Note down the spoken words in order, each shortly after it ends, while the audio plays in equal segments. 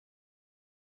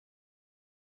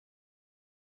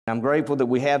I'm grateful that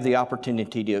we have the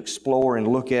opportunity to explore and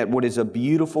look at what is a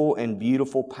beautiful and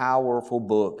powerful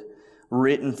book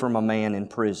written from a man in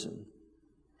prison.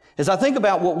 As I think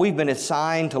about what we've been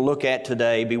assigned to look at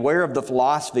today, beware of the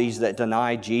philosophies that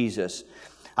deny Jesus,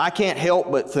 I can't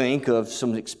help but think of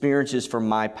some experiences from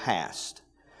my past.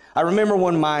 I remember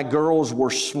when my girls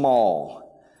were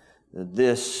small,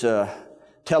 this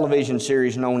television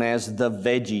series known as The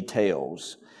Veggie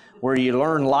Tales, where you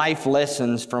learn life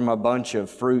lessons from a bunch of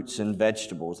fruits and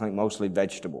vegetables, I think mostly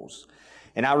vegetables.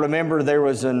 And I remember there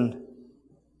was an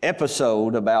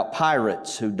episode about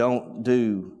pirates who don't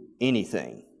do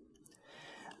anything.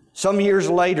 Some years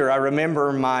later, I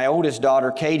remember my oldest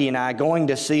daughter, Katie, and I going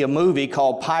to see a movie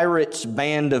called Pirates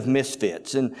Band of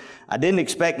Misfits. And I didn't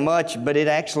expect much, but it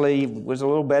actually was a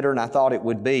little better than I thought it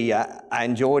would be. I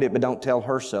enjoyed it, but don't tell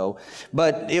her so.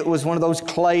 But it was one of those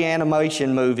clay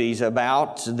animation movies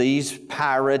about these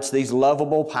pirates, these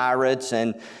lovable pirates,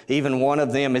 and even one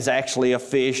of them is actually a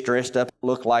fish dressed up to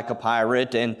look like a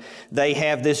pirate. And they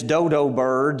have this dodo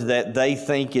bird that they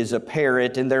think is a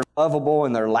parrot, and they're lovable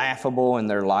and they're laughable and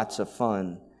they're lots of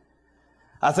fun.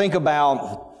 I think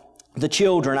about the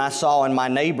children I saw in my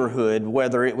neighborhood,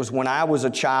 whether it was when I was a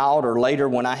child or later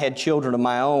when I had children of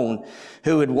my own,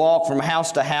 who would walk from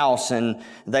house to house and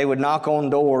they would knock on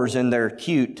doors in their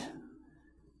cute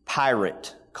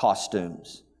pirate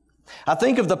costumes. I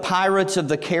think of the Pirates of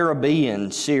the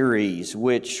Caribbean series,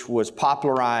 which was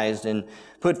popularized and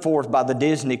put forth by the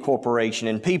Disney Corporation,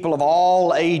 and people of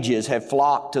all ages have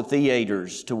flocked to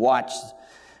theaters to watch,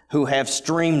 who have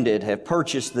streamed it, have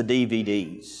purchased the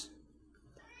DVDs.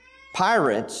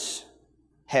 Pirates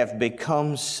have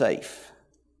become safe.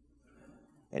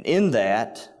 And in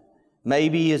that,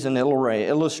 maybe is an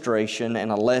illustration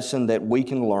and a lesson that we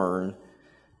can learn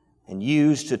and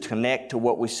use to connect to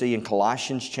what we see in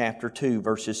Colossians chapter 2,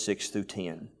 verses 6 through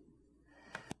 10.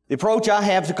 The approach I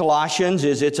have to Colossians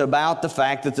is it's about the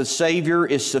fact that the Savior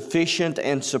is sufficient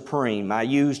and supreme. I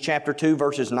use chapter 2,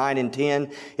 verses 9 and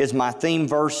 10 as my theme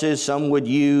verses. Some would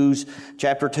use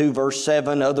chapter 2, verse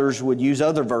 7. Others would use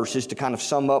other verses to kind of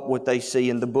sum up what they see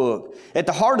in the book. At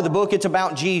the heart of the book, it's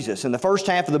about Jesus. And the first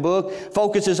half of the book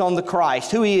focuses on the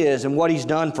Christ, who He is and what He's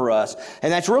done for us.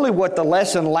 And that's really what the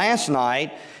lesson last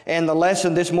night and the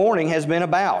lesson this morning has been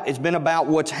about. It's been about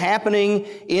what's happening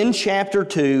in chapter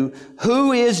 2.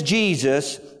 Who is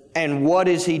Jesus and what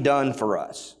has He done for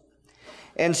us?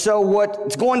 And so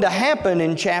what's going to happen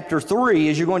in chapter 3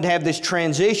 is you're going to have this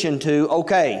transition to,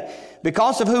 okay,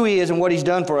 because of who He is and what He's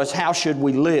done for us, how should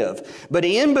we live? But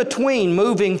in between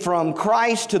moving from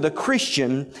Christ to the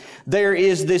Christian, there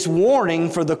is this warning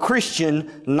for the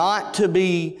Christian not to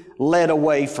be led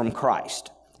away from Christ.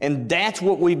 And that's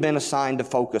what we've been assigned to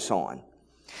focus on.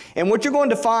 And what you're going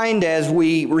to find as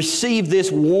we receive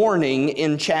this warning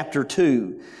in chapter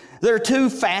 2, there are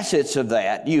two facets of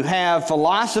that. You have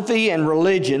philosophy and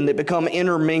religion that become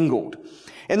intermingled.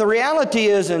 And the reality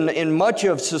is in much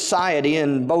of society,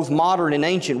 in both modern and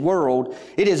ancient world,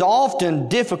 it is often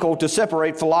difficult to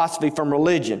separate philosophy from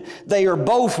religion. They are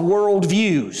both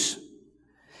worldviews.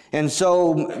 And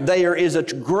so there is a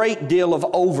great deal of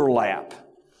overlap.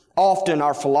 Often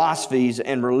our philosophies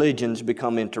and religions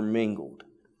become intermingled.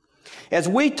 As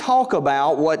we talk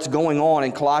about what's going on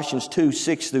in Colossians 2,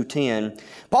 6 through 10,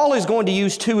 Paul is going to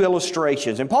use two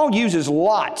illustrations. And Paul uses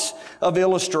lots of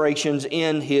illustrations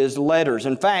in his letters.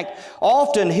 In fact,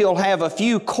 often he'll have a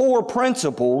few core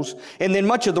principles, and then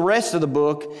much of the rest of the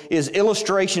book is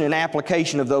illustration and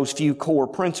application of those few core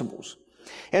principles.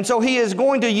 And so he is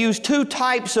going to use two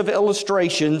types of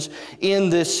illustrations in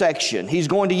this section. He's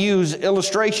going to use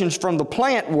illustrations from the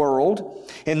plant world,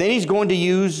 and then he's going to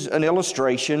use an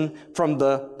illustration from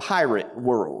the pirate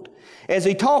world, as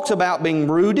he talks about being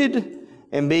rooted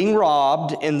and being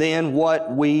robbed, and then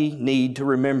what we need to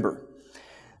remember.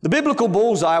 The biblical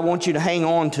bullseye I want you to hang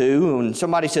on to, when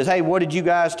somebody says, hey, what did you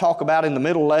guys talk about in the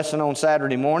middle lesson on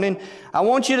Saturday morning? I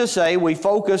want you to say we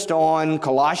focused on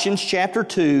Colossians chapter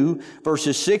 2,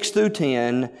 verses 6 through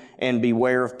 10, and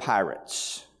beware of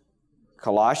pirates.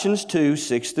 Colossians 2,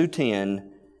 6 through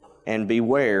 10, and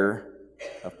beware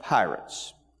of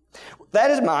pirates. With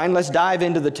that in mind, let's dive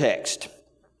into the text.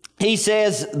 He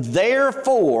says,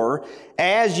 therefore,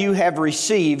 as you have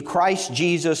received Christ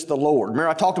Jesus the Lord. Remember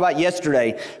I talked about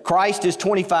yesterday, Christ is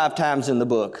 25 times in the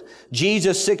book.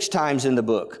 Jesus 6 times in the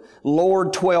book.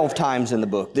 Lord 12 times in the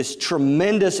book. This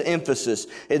tremendous emphasis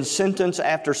in sentence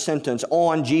after sentence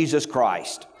on Jesus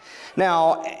Christ.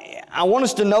 Now, I want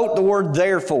us to note the word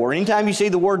therefore. Anytime you see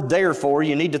the word therefore,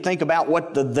 you need to think about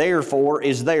what the therefore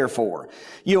is there for.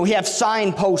 You know, we have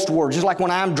signpost words, just like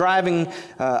when I'm driving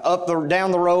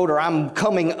down the road, or I'm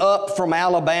coming up from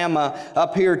Alabama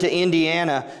up here to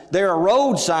Indiana. There are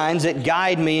road signs that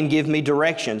guide me and give me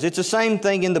directions. It's the same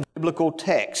thing in the biblical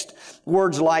text.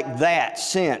 Words like that,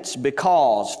 since,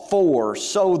 because, for,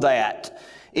 so that,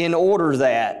 in order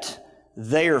that,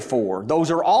 therefore.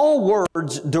 Those are all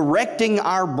words directing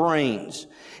our brains.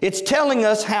 It's telling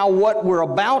us how what we're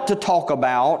about to talk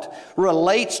about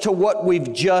relates to what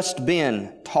we've just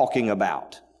been talking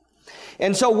about.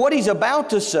 And so what he's about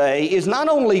to say is not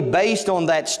only based on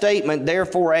that statement,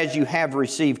 therefore as you have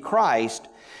received Christ,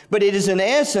 but it is in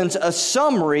essence a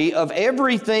summary of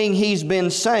everything he's been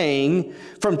saying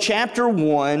from chapter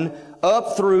 1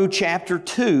 up through chapter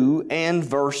 2 and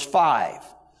verse 5.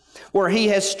 Where he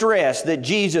has stressed that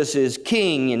Jesus is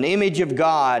King and image of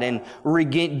God and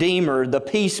Redeemer, the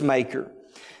peacemaker,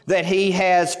 that he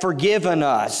has forgiven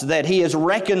us, that he has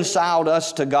reconciled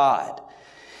us to God.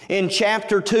 In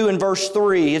chapter 2 and verse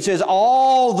 3, it says,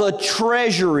 all the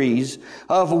treasuries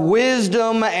of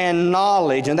wisdom and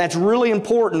knowledge, and that's really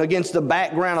important against the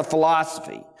background of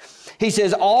philosophy. He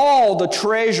says, all the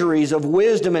treasuries of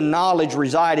wisdom and knowledge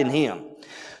reside in him.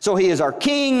 So he is our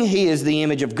King, he is the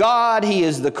image of God, he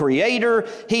is the Creator,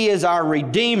 he is our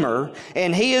Redeemer,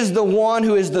 and he is the one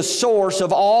who is the source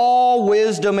of all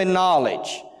wisdom and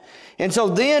knowledge. And so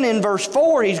then in verse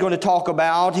 4, he's going to talk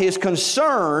about his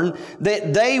concern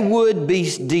that they would be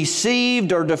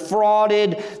deceived or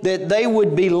defrauded, that they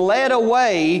would be led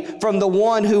away from the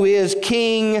one who is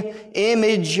King,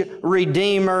 image,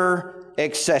 Redeemer,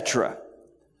 etc.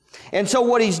 And so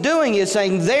what he's doing is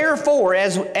saying, therefore,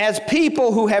 as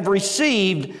people who have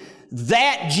received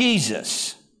that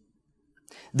Jesus,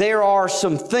 there are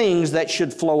some things that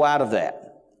should flow out of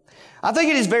that. I think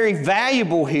it is very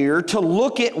valuable here to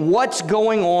look at what's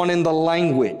going on in the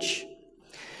language.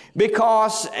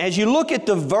 Because as you look at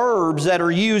the verbs that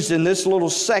are used in this little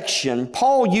section,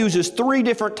 Paul uses 3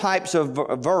 different types of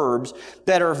verbs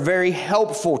that are very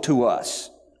helpful to us.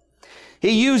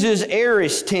 He uses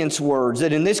aorist tense words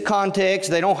that in this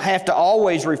context, they don't have to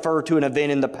always refer to an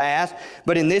event in the past,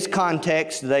 but in this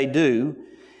context, they do.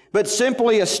 But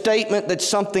simply a statement that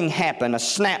something happened, a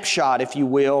snapshot, if you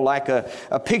will, like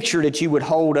a picture that you would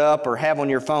hold up or have on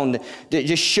your phone that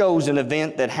just shows an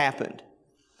event that happened.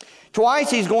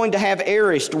 Twice he's going to have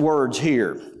aorist words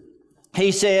here.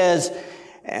 He says,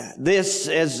 this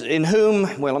as in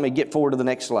whom, well, let me get forward to the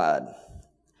next slide.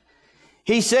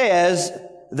 He says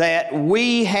that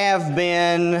we have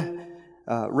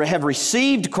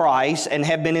received Christ and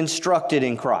have been instructed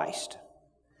in Christ.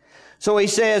 So he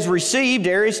says received,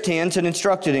 aorist tense, and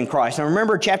instructed in Christ. Now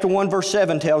remember, chapter 1, verse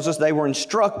 7 tells us they were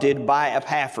instructed by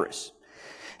Epaphras.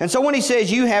 And so when he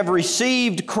says you have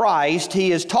received Christ,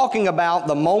 he is talking about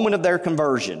the moment of their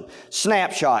conversion.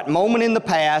 Snapshot, moment in the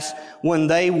past when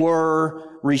they were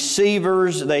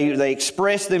receivers. They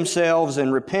expressed themselves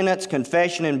in repentance,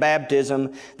 confession, and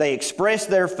baptism. They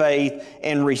expressed their faith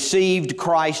and received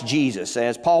Christ Jesus.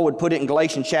 As Paul would put it in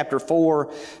Galatians chapter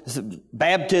 4,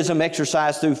 baptism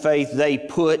exercised through faith, they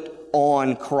put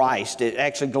on Christ.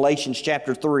 Actually, Galatians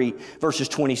chapter 3, verses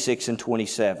 26 and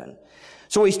 27.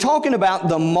 So he's talking about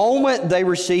the moment they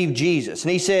received Jesus.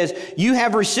 And he says, you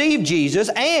have received Jesus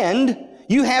and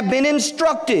you have been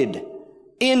instructed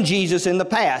in Jesus in the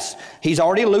past. He's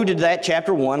already alluded to that,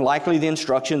 chapter 1, likely the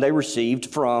instruction they received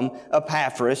from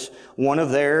Epaphras, one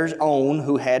of their own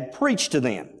who had preached to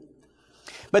them.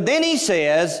 But then he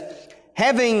says,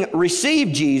 having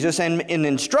received Jesus and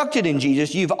instructed in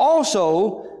Jesus, you've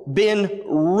also been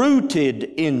rooted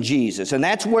in Jesus. And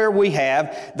that's where we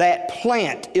have that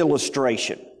plant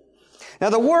illustration.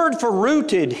 Now the word for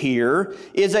rooted here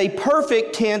is a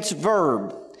perfect tense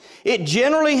verb. It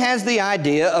generally has the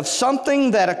idea of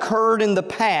something that occurred in the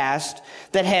past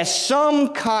that has some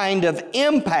kind of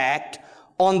impact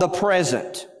on the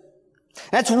present.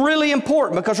 That's really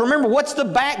important because remember, what's the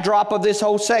backdrop of this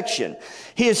whole section?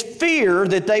 His fear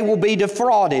that they will be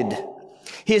defrauded.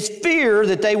 His fear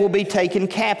that they will be taken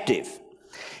captive.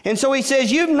 And so he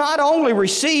says, you've not only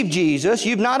received Jesus,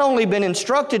 you've not only been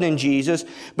instructed in Jesus,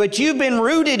 but you've been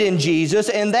rooted in Jesus,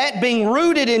 and that being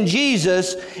rooted in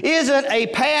Jesus isn't a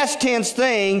past tense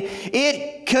thing,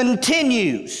 it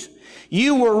continues.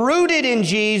 You were rooted in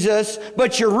Jesus,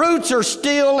 but your roots are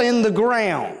still in the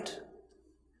ground.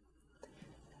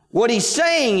 What he's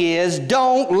saying is,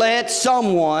 don't let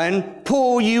someone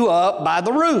pull you up by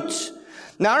the roots.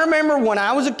 Now, I remember when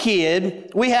I was a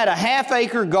kid, we had a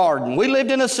half-acre garden. We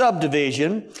lived in a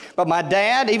subdivision, but my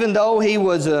dad, even though he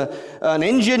was an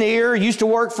engineer, used to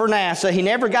work for NASA, he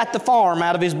never got the farm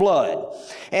out of his blood.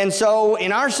 And so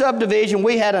in our subdivision,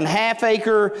 we had a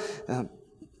half-acre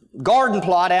garden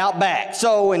plot out back.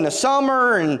 So in the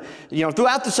summer and,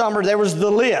 throughout the summer, there was the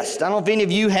list. I don't know if any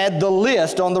of you had the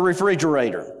list on the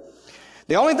refrigerator.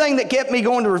 The only thing that kept me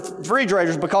going to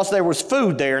refrigerators because there was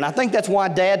food there, and I think that's why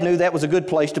Dad knew that was a good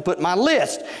place to put my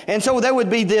list. And so there would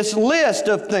be this list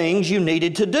of things you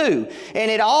needed to do,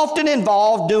 and it often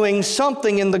involved doing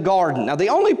something in the garden. Now, the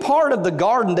only part of the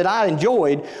garden that I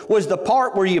enjoyed was the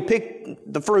part where you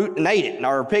picked the fruit and ate it,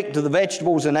 or picked the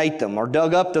vegetables and ate them, or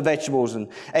dug up the vegetables and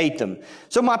ate them.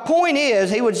 So my point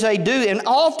is, he would say, and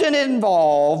often it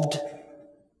involved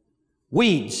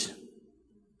weeds.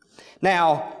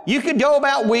 Now, you could go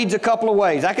about weeds a couple of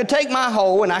ways. I could take my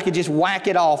hoe and I could just whack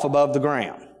it off above the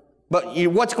ground. But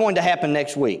what's going to happen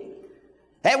next week?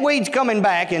 That weed's coming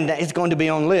back and it's going to be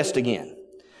on the list again.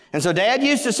 And so Dad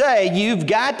used to say, you've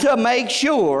got to make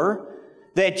sure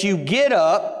that you get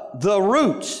up the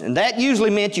roots. And that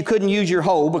usually meant you couldn't use your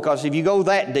hoe, because if you go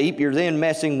that deep, you're then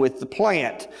messing with the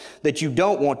plant that you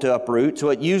don't want to uproot.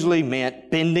 So it usually meant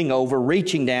bending over,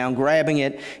 reaching down, grabbing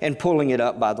it, and pulling it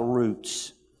up by the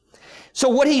roots. So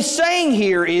what he's saying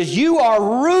here is you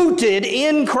are rooted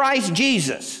in Christ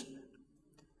Jesus.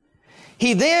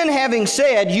 He then, having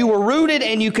said you were rooted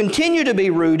and you continue to be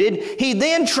rooted, he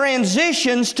then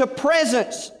transitions to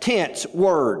present tense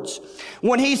words.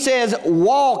 When he says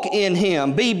walk in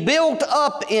him, be built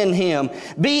up in him,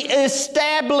 be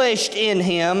established in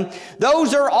him,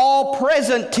 those are all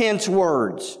present tense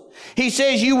words. He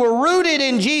says you were rooted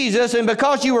in Jesus, and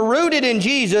because you were rooted in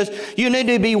Jesus, you need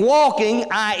to be walking,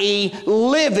 i.e.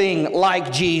 living like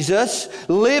Jesus,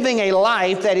 living a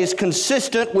life that is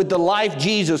consistent with the life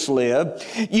Jesus lived.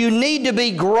 You need to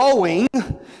be growing,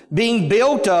 being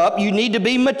built up. You need to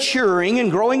be maturing and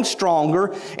growing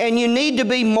stronger, and we need to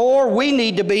be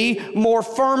more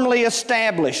firmly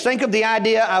established. Think of the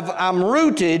idea of I'm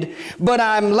rooted, but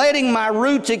I'm letting my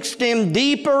roots extend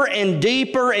deeper and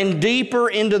deeper and deeper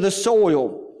into the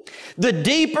soil. The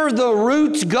deeper the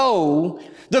roots go,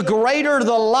 the greater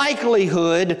the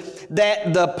likelihood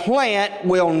that the plant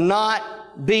will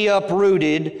not be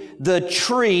uprooted, the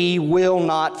tree will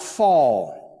not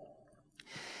fall.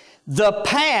 The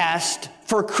past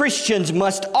for Christians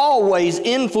must always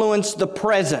influence the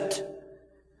present.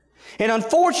 And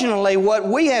unfortunately, what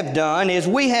we have done is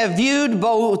we have viewed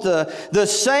both the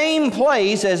same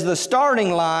place as the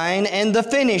starting line and the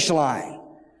finish line.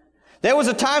 There was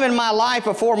a time in my life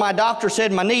before my doctor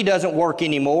said my knee doesn't work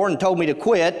anymore and told me to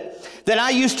quit, that I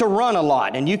used to run a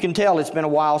lot. And you can tell it's been a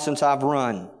while since I've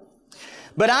run.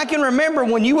 But I can remember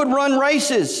when you would run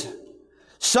races,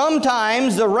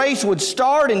 sometimes the race would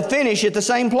start and finish at the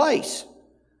same place.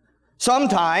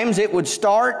 Sometimes it would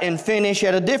start and finish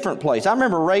at a different place. I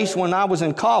remember a race when I was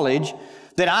in college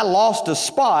that I lost a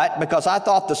spot because I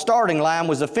thought the starting line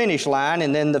was the finish line,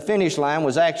 and then the finish line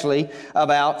was actually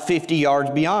about 50 yards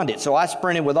beyond it. So I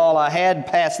sprinted with all I had,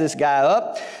 passed this guy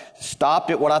up,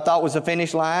 stopped at what I thought was the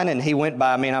finish line, and he went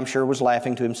by me, and I'm sure was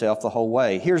laughing to himself the whole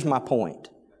way. Here's my point.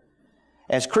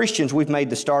 As Christians, we've made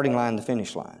the starting line the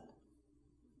finish line.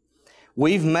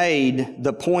 We've made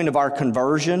the point of our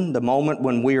conversion, the moment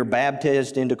when we are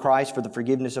baptized into Christ for the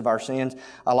forgiveness of our sins,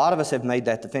 a lot of us have made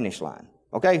that the finish line.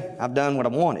 Okay, I've done what I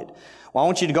wanted. Well, I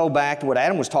want you to go back to what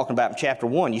Adam was talking about in chapter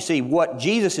 1. You see, what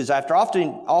Jesus is after,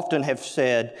 often have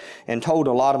said and told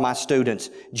a lot of my students,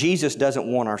 Jesus doesn't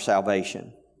want our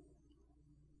salvation.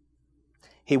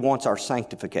 He wants our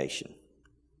sanctification.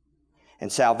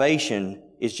 And salvation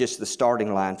is just the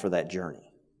starting line for that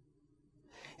journey.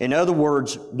 In other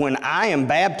words, when I am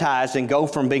baptized and go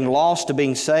from being lost to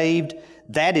being saved,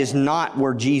 that is not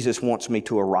where Jesus wants me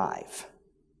to arrive.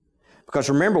 Because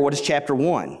remember, what is chapter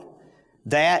 1?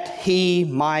 That He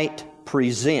might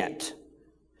present.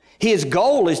 His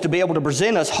goal is to be able to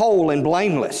present us whole and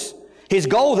blameless. His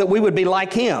goal is that we would be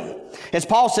like Him. As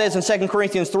Paul says in 2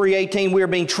 Corinthians 3:18, we are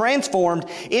being transformed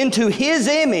into His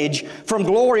image from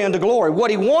glory unto glory.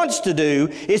 What He wants to do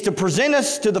is to present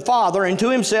us to the Father and to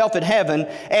Himself in heaven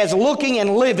as looking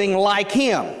and living like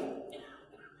Him.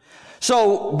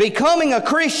 So becoming a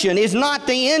Christian is not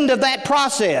the end of that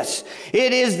process.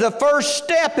 It is the first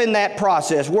step in that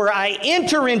process where I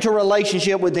enter into a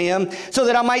relationship with Him so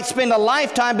that I might spend a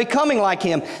lifetime becoming like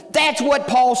Him. That's what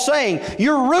Paul's saying.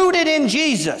 You're rooted in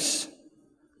Jesus.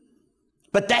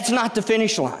 But that's not the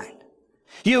finish line.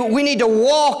 We need to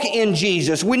walk in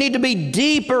Jesus. We need to be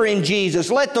deeper in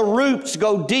Jesus. Let the roots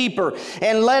go deeper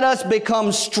and let us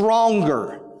become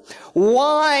stronger.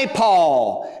 Why,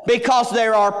 Paul? Because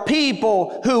there are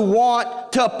people who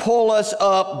want to pull us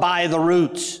up by the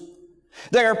roots.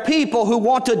 There are people who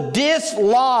want to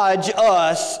dislodge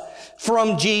us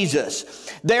from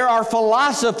Jesus. There are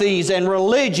philosophies and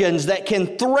religions that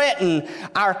can threaten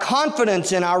our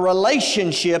confidence in our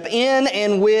relationship in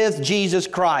and with Jesus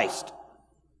Christ.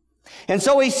 And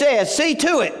so he says, see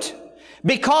to it,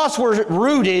 because we're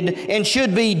rooted and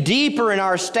should be deeper in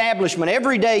our establishment,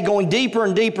 every day going deeper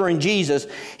and deeper in Jesus,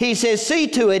 he says, see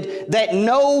to it that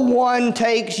no one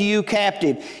takes you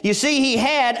captive. You see, he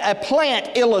had a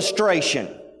plant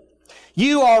illustration.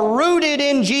 You are rooted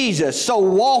in Jesus, so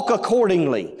walk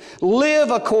accordingly, live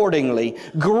accordingly,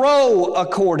 grow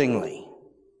accordingly.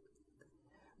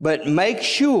 But make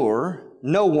sure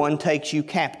no one takes you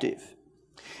captive.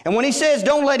 And when he says,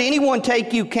 don't let anyone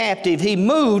take you captive, he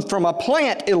moved from a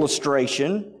plant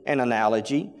illustration, an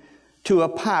analogy, to a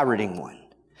pirating one.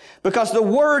 Because the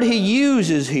word he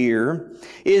uses here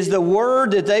is the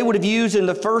word that they would have used in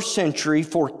the first century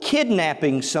for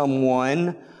kidnapping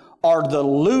someone or the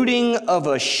looting of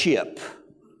a ship.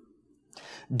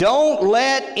 Don't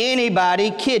let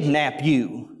anybody kidnap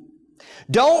you.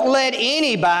 Don't let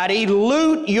anybody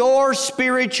loot your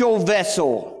spiritual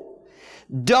vessel.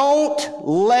 Don't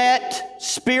let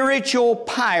spiritual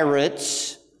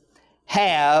pirates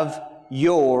have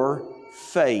your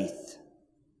faith.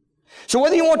 So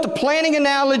whether you want the planting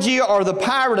analogy or the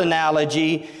pirate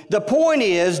analogy, the point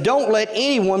is, don't let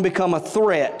anyone become a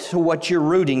threat to what you're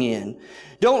rooting in.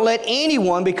 Don't let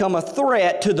anyone become a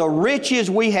threat to the riches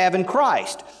we have in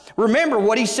Christ. Remember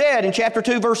what he said in chapter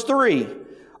 2, verse 3.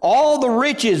 All the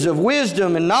riches of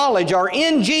wisdom and knowledge are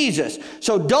in Jesus.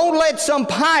 So don't let some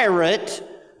pirate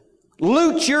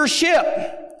loot your ship.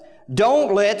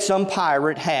 Don't let some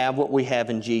pirate have what we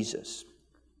have in Jesus.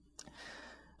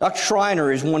 Dr.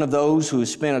 Schreiner is one of those who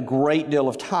has spent a great deal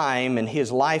of time in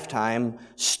his lifetime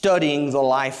studying the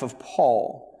life of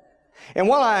Paul. And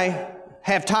while I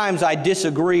have times I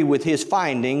disagree with his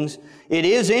findings, it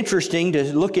is interesting to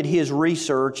look at his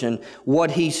research and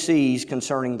what he sees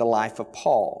concerning the life of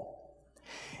Paul.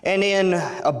 And in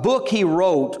a book he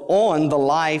wrote on the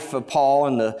life of Paul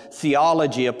and the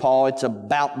theology of Paul, it's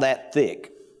about that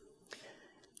thick.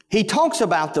 He talks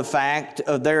about the fact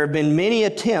there have been many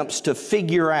attempts to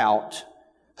figure out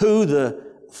who the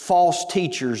false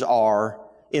teachers are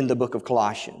in the book of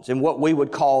Colossians, and what we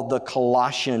would call the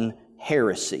Colossian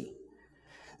heresy.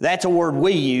 That's a word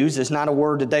we use. It's not a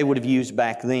word that they would have used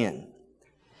back then.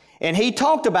 And he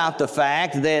talked about the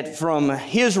fact that from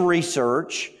his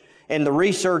research and the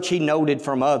research he noted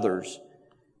from others,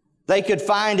 they could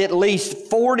find at least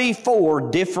 44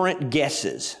 different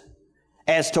guesses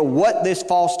as to what this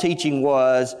false teaching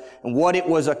was and what it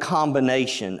was a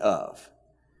combination of.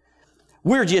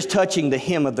 We're just touching the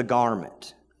hem of the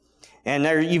garment. And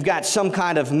there you've got some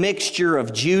kind of mixture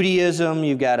of Judaism,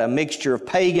 you've got a mixture of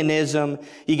paganism,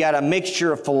 you got a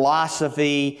mixture of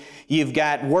philosophy, you've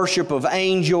got worship of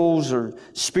angels or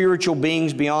spiritual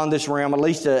beings beyond this realm, at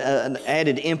least an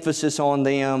added emphasis on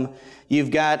them. You've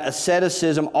got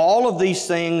asceticism, all of these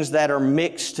things that are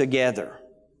mixed together.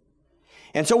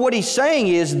 And so what he's saying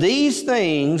is these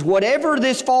things, whatever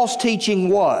this false teaching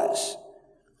was,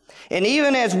 and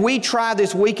even as we try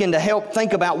this weekend to help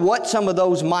think about what some of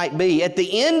those might be, at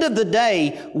the end of the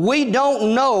day, we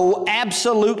don't know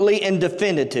absolutely and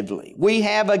definitively. We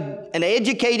have an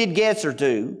educated guess or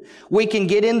two. We can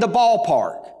get in the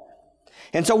ballpark.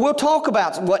 And so we'll talk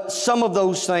about what some of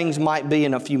those things might be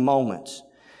in a few moments.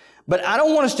 But I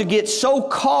don't want us to get so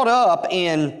caught up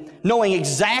in knowing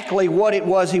exactly what it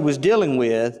was he was dealing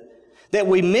with that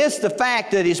we miss the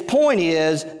fact that his point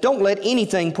is, don't let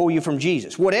anything pull you from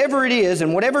Jesus. Whatever it is,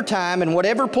 in whatever time, in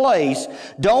whatever place,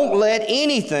 don't let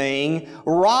anything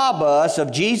rob us of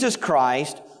Jesus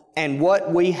Christ and what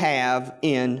we have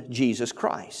in Jesus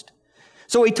Christ.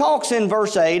 So he talks in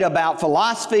verse 8 about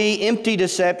philosophy, empty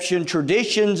deception,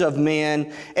 traditions of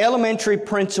men, elementary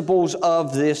principles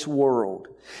of this world.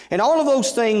 And all of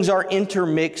those things are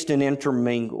intermixed and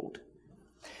intermingled.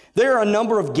 There are a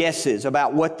number of guesses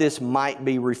about what this might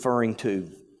be referring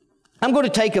to. I'm going to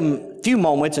take a few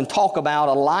moments and talk about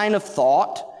a line of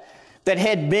thought that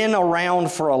had been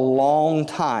around for a long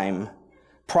time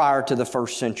prior to the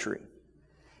first century.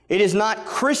 It is not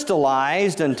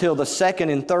crystallized until the 2nd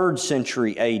and 3rd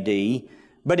century AD,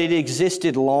 but it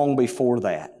existed long before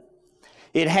that.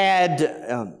 It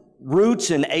had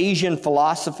roots in Asian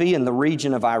philosophy in the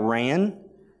region of Iran.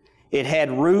 It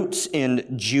had roots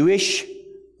in Jewish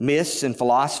myths and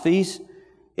philosophies.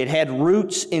 It had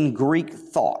roots in Greek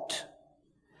thought.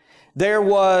 There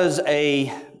was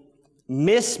a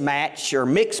mismatch or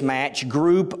mix-match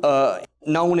group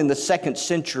known in the 2nd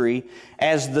century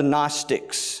as the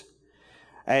Gnostics.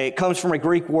 It comes from a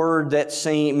Greek word that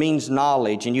means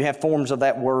knowledge, and you have forms of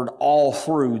that word all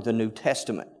through the New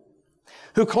Testament,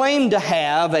 who claimed to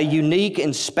have a unique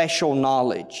and special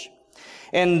knowledge,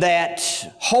 and that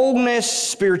wholeness,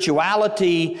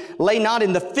 spirituality lay not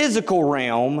in the physical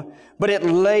realm, but it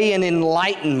lay in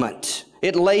enlightenment.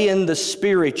 It lay in the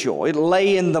spiritual. It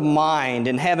lay in the mind,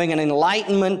 and having an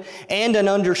enlightenment and an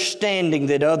understanding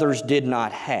that others did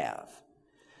not have.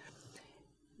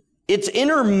 It's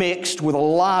intermixed with a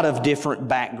lot of different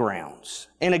backgrounds.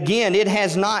 And again, it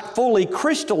has not fully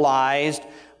crystallized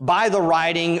by the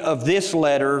writing of this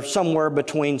letter somewhere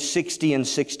between 60 and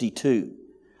 62.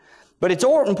 But it's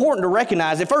important to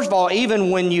recognize that, first of all,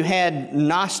 even when you had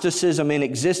Gnosticism in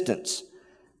existence,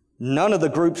 none of the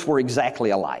groups were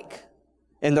exactly alike,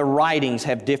 and their writings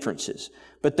have differences.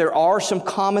 But there are some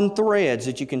common threads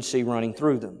that you can see running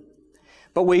through them.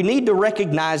 But we need to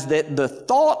recognize that the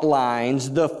thought lines,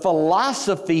 the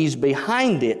philosophies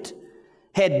behind it,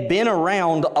 had been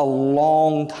around a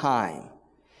long time.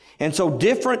 And so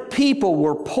different people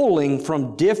were pulling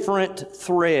from different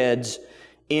threads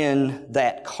in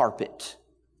that carpet.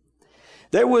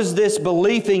 There was this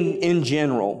belief in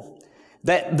general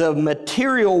that the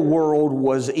material world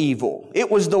was evil. It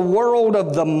was the world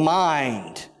of the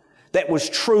mind that was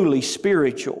truly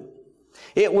spiritual.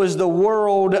 It was the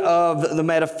world of the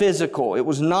metaphysical. It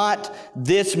was not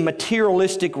this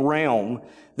materialistic realm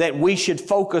that we should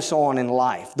focus on in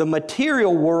life. The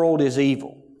material world is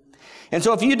evil. And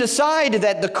so if you decide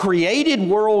that the created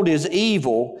world is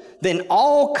evil, then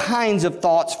all kinds of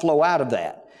thoughts flow out of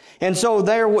that. And so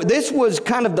this was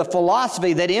kind of the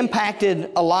philosophy that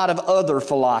impacted a lot of other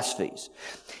philosophies.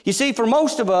 You see, for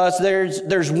most of us,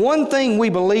 there's one thing we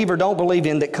believe or don't believe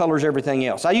in that colors everything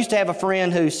else. I used to have a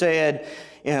friend who said,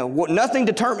 nothing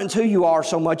determines who you are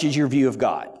so much as your view of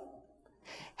God.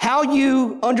 How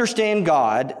you understand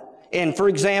God, and for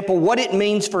example, what it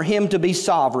means for Him to be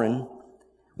sovereign.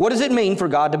 What does it mean for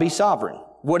God to be sovereign?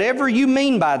 Whatever you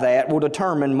mean by that will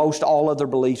determine most all other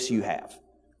beliefs you have.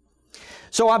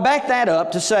 So I back that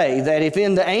up to say that if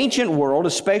in the ancient world,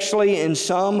 especially in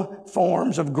some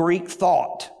forms of Greek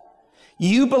thought,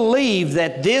 you believe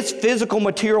that this physical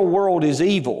material world is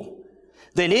evil,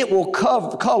 then it will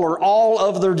color all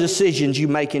other decisions you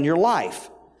make in your life.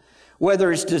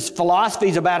 Whether it's just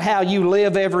philosophies about how you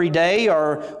live every day,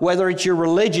 or whether it's your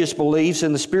religious beliefs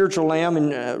in the spiritual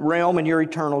realm and your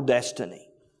eternal destiny.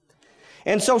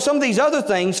 And so some of these other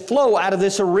things flow out of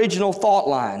this original thought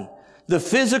line. The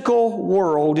physical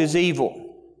world is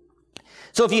evil.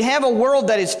 So if you have a world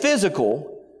that is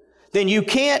physical, then you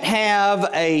can't have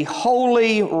a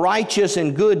holy, righteous,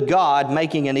 and good God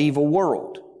making an evil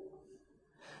world.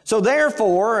 So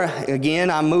therefore, again,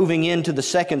 I'm moving into the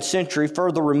 2nd century,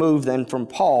 further removed than from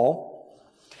Paul.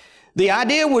 The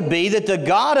idea would be that the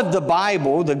God of the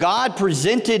Bible, the God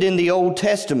presented in the Old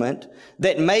Testament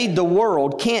that made the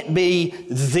world, can't be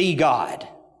the God.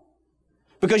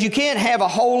 Because you can't have a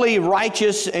holy,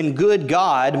 righteous, and good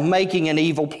God making an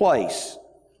evil place.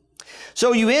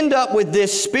 So you end up with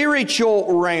this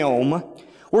spiritual realm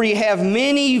where you have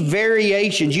many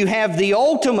variations. You have the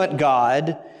ultimate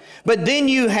God, but then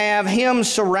you have Him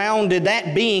surrounded,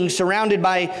 that being surrounded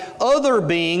by other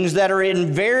beings that are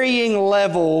in varying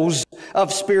levels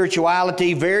of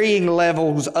spirituality, varying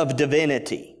levels of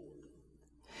divinity.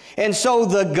 And so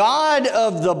the God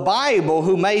of the Bible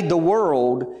who made the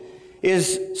world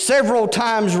is several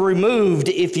times removed,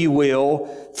 if you will,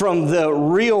 from the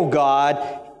real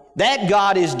God. That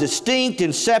God is distinct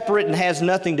and separate and has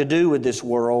nothing to do with this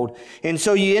world. And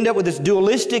so you end up with this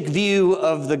dualistic view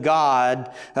of the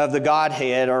God, of the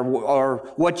Godhead,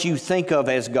 or what you think of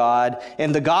as God.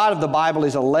 And the God of the Bible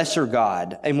is a lesser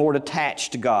God, a more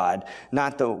detached God,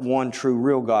 not the one true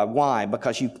real God. Why?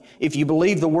 Because if you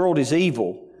believe the world is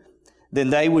evil,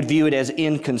 then they would view it as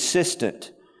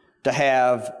inconsistent to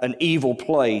have an evil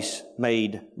place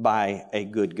made by a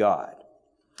good God.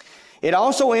 It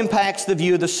also impacts the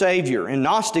view of the Savior. In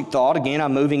Gnostic thought, again,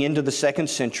 I'm moving into the 2nd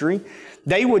century,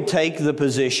 they would take the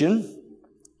position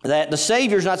that the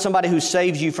Savior is not somebody who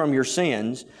saves you from your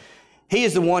sins. He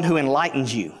is the one who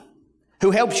enlightens you, who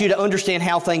helps you to understand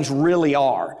how things really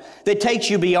are, that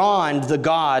takes you beyond the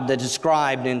God that's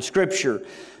described in Scripture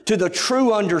to the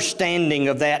true understanding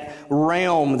of that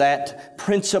realm, that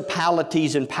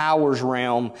principalities and powers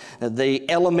realm, the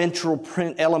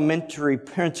elementary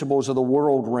principles of the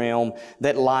world realm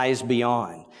that lies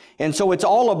beyond. And so it's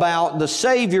all about the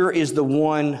Savior is the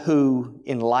one who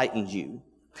enlightens you.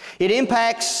 It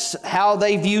impacts how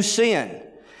they view sin.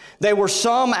 There were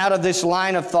some out of this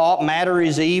line of thought, matter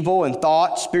is evil and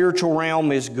thought, spiritual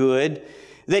realm is good,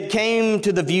 that came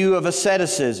to the view of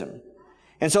asceticism.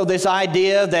 And so this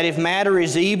idea that if matter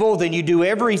is evil, then you do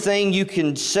everything you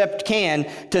can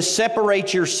to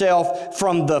separate yourself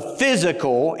from the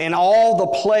physical and all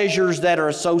the pleasures that are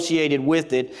associated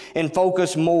with it and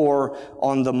focus more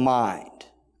on the mind.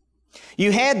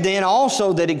 You had then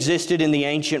also that existed in the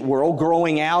ancient world,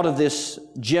 growing out of this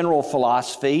general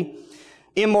philosophy,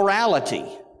 immorality.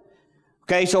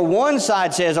 Okay, so one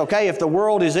side says, okay, if the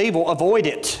world is evil, avoid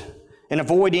it and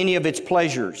avoid any of its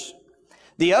pleasures.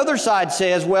 The other side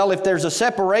says, well, if there's a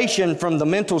separation from the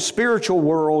mental spiritual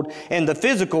world and the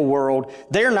physical world,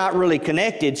 they're not really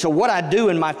connected. So what I do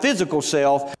in my physical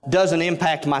self doesn't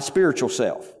impact my spiritual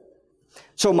self.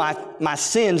 So my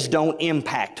sins don't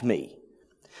impact me.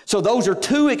 So those are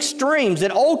two extremes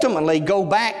that ultimately go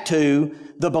back to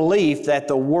the belief that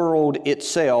the world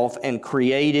itself and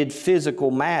created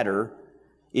physical matter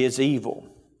is evil.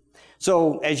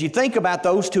 So as you think about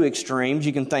those two extremes,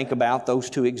 you can think about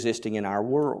those two existing in our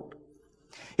world.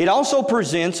 It also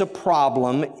presents a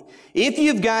problem if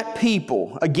you've got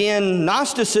people, again,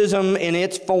 Gnosticism in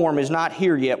its form is not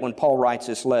here yet when Paul writes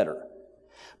this letter.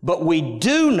 But we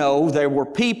do know there were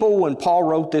people when Paul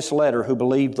wrote this letter who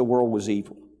believed the world was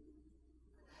evil.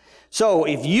 So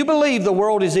if you believe the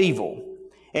world is evil,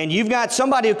 and you've got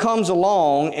somebody who comes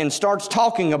along and starts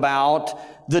talking about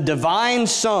the divine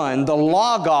Son, the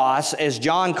Logos, as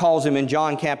John calls him in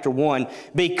John chapter 1,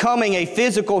 becoming a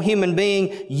physical human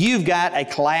being, you've got a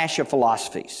clash of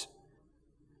philosophies.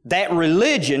 That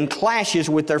religion clashes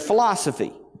with their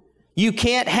philosophy. You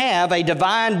can't have a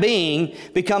divine being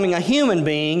becoming a human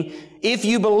being if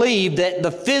you believe that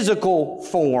the physical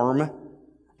form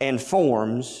and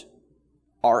forms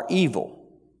are evil.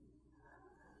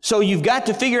 So you've got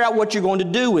to figure out what you're going to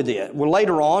do with it. Well,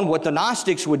 later on, what the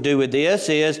Gnostics would do with this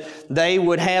is they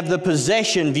would have the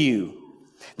possession view.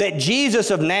 That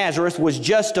Jesus of Nazareth was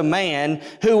just a man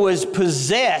who was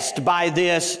possessed by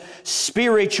this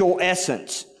spiritual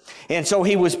essence. And so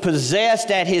he was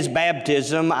possessed at his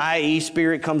baptism, i.e.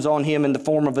 Spirit comes on him in the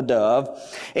form of a dove.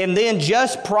 And then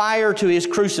just prior to his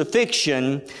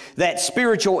crucifixion, that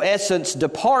spiritual essence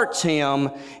departs him,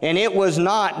 and it was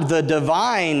not the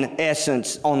divine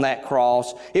essence on that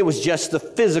cross. It was just the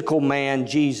physical man,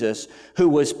 Jesus, who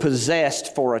was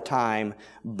possessed for a time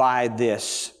by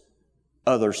this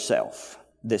other self,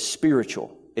 this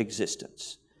spiritual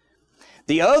existence.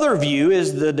 The other view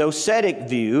is the docetic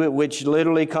view, which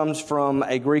literally comes from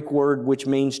a Greek word which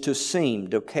means to seem,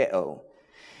 dokeo.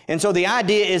 And so the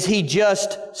idea is he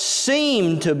just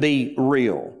seemed to be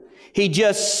real. He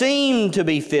just seemed to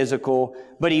be physical,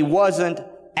 but he wasn't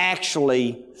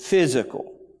actually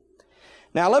physical.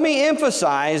 Now let me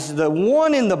emphasize the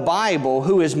one in the Bible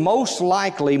who is most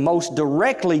likely, most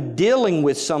directly dealing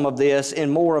with some of this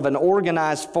in more of an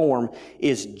organized form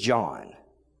is John.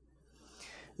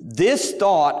 This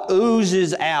thought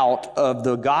oozes out of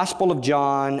the Gospel of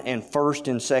John and 1st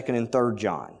and 2nd and 3rd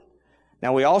John.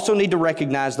 Now we also need to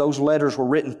recognize those letters were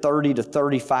written 30 to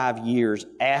 35 years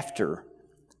after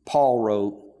Paul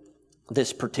wrote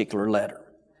this particular letter.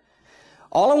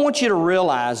 All I want you to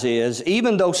realize is,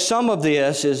 even though some of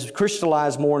this is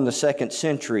crystallized more in the 2nd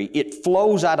century, it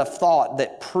flows out of thought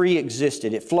that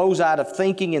pre-existed. It flows out of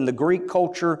thinking in the Greek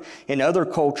culture and other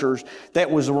cultures that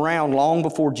was around long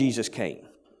before Jesus came.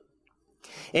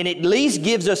 And it at least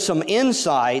gives us some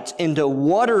insights into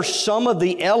what are some of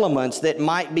the elements that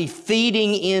might be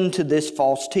feeding into this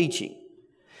false teaching.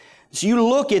 So you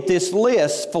look at this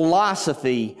list: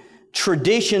 philosophy,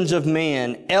 traditions of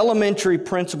men, elementary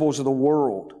principles of the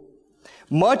world.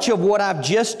 Much of what I've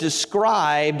just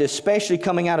described, especially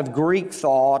coming out of Greek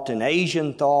thought and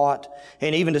Asian thought,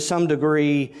 and even to some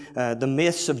degree the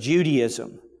myths of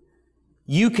Judaism,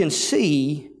 you can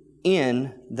see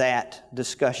in that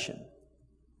discussion.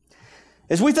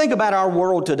 As we think about our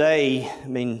world today, I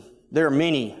mean, there are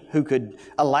many who could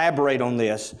elaborate on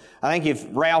this. I think if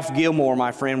Ralph Gilmore,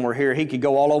 my friend, were here, he could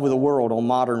go all over the world on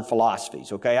modern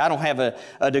philosophies, okay? I don't have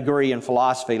a degree in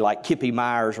philosophy like Kippy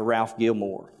Myers or Ralph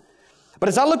Gilmore. But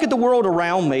as I look at the world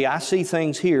around me, I see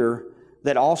things here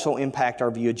that also impact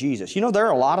our view of Jesus. You know, there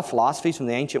are a lot of philosophies from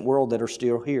the ancient world that are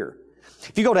still here.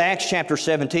 If you go to Acts chapter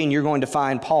 17, you're going to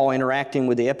find Paul interacting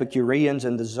with the Epicureans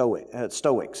and the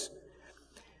Stoics.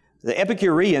 The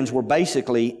Epicureans were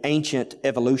basically ancient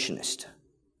evolutionists.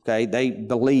 Okay? They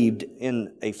believed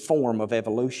in a form of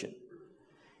evolution.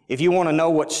 If you want to know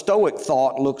what Stoic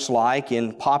thought looks like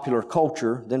in popular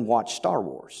culture, then watch Star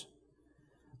Wars.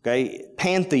 Okay?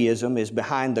 Pantheism is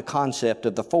behind the concept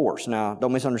of the Force. Now,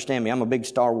 don't misunderstand me. I'm a big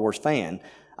Star Wars fan.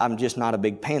 I'm just not a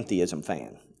big pantheism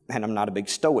fan. and I'm not a big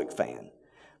Stoic fan.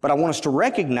 But I want us to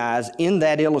recognize in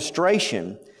that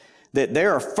illustration that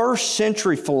there are first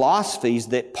century philosophies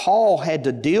that Paul had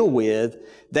to deal with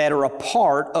that are a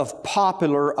part of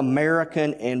popular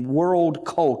American and world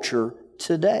culture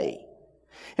today.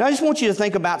 And I just want you to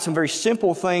think about some very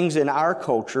simple things in our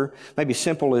culture. Maybe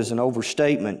simple is an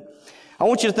overstatement. I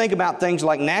want you to think about things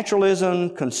like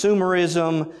naturalism,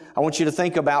 consumerism. I want you to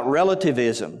think about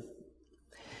relativism.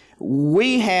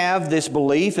 We have this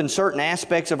belief in certain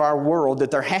aspects of our world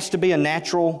that there has to be a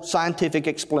natural scientific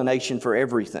explanation for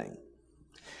everything.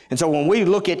 And so when we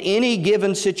look at any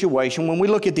given situation, when we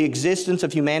look at the existence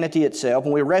of humanity itself,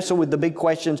 when we wrestle with the big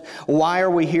questions, why are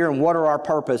we here and what are our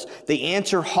purpose, the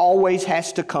answer always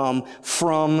has to come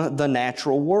from the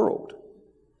natural world.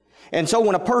 And so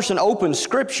when a person opens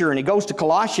Scripture and he goes to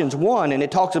Colossians 1 and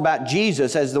it talks about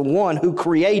Jesus as the one who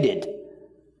created,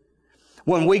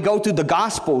 when we go through the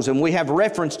Gospels and we have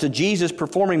reference to Jesus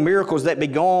performing miracles that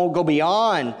go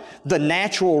beyond the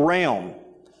natural realm,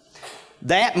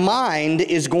 that mind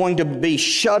is going to be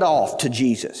shut off to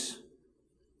Jesus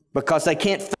because they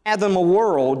can't fathom a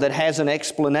world that has an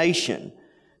explanation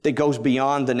that goes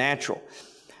beyond the natural.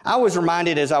 I was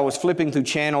reminded as I was flipping through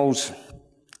channels,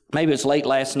 maybe it's late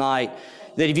last night,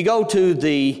 that if you go to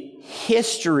the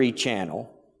History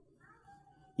Channel,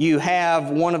 you have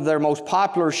one of their most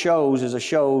popular shows is a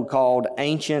show called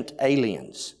Ancient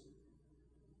Aliens,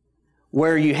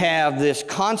 where you have this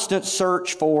constant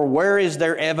search for where is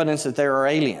there evidence that there are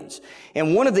aliens.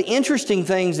 And one of the interesting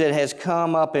things that has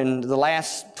come up in the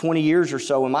last 20 years or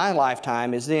so in my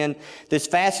lifetime is then this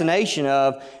fascination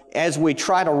of, as we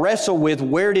try to wrestle with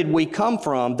where did we come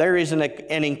from, there is an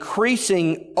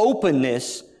increasing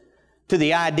openness to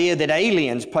the idea that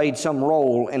aliens played some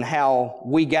role in how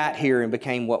we got here and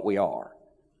became what we are.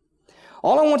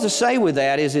 All I want to say with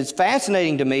that is it's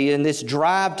fascinating to me in this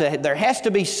drive to, there has to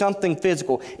be something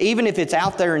physical, even if it's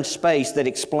out there in space, that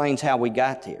explains how we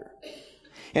got here.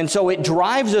 And so it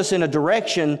drives us in a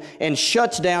direction and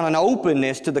shuts down an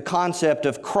openness to the concept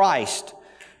of Christ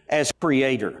as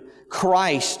creator,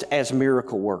 Christ as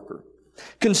miracle worker.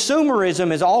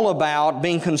 Consumerism is all about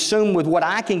being consumed with what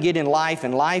I can get in life,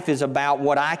 and life is about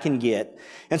what I can get.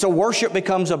 And so worship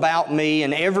becomes about me,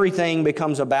 and everything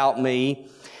becomes about me.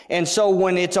 And so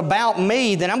when it's about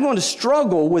me, then I'm going to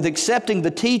struggle with accepting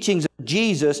the teachings of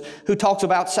Jesus, who talks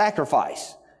about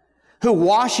sacrifice, who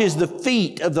washes the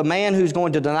feet of the man who's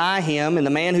going to deny Him and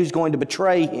the man who's going to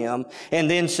betray Him, and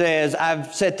then says,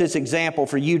 I've set this example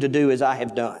for you to do as I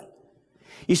have done.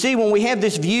 You see, when we have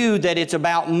this view that it's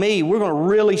about me, we're going to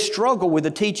really struggle with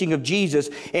the teaching of Jesus,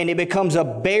 and it becomes a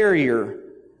barrier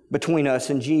between us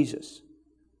and Jesus.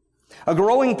 A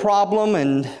growing problem,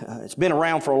 and it's been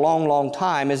around for a long, long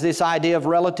time, is this idea of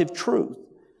relative truth.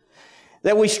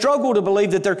 That we struggle to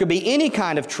believe that there could be any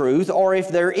kind of truth, or if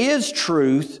there is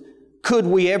truth, could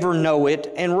we ever know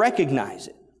it and recognize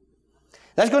it?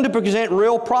 That's going to present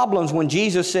real problems when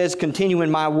Jesus says, continue in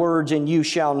my words and you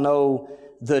shall know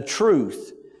the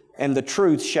truth, and the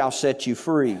truth shall set you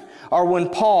free. Or when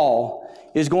Paul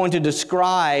is going to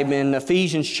describe in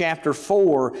Ephesians chapter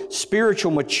 4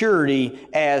 spiritual maturity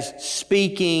as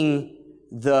speaking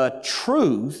the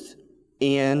truth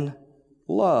in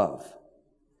love.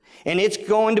 And it's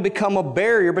going to become a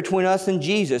barrier between us and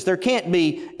Jesus. There can't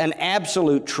be an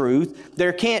absolute truth.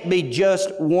 There can't be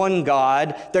just one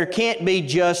God. There can't be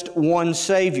just one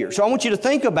Savior. So I want you to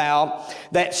think about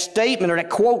that statement or that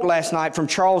quote last night from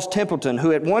Charles Templeton,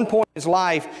 who at one point in his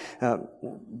life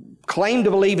claimed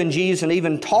to believe in Jesus and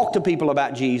even talked to people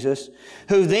about Jesus,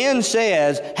 who then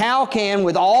says, how can,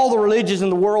 with all the religions in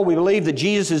the world, we believe that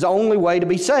Jesus is the only way to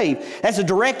be saved? That's a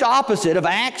direct opposite of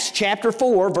Acts chapter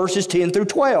 4, verses 10 through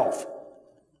 12.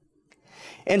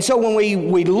 And so when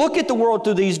we look at the world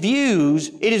through these views,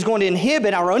 it is going to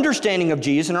inhibit our understanding of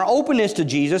Jesus and our openness to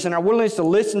Jesus and our willingness to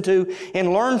listen to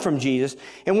and learn from Jesus.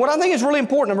 And what I think is really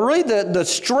important, and really the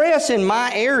stress in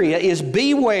my area is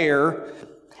beware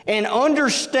and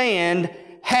understand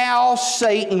how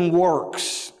Satan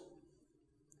works.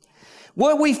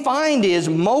 What we find is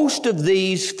most of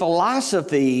these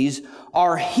philosophies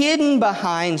are hidden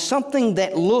behind something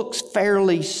that looks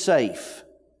fairly safe.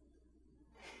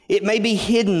 It may be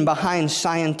hidden behind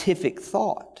scientific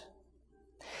thought.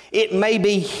 It may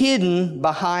be hidden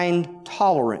behind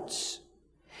tolerance.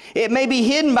 It may be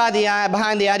hidden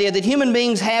behind the idea that human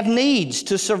beings have needs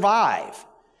to survive.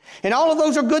 And all of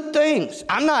those are good things.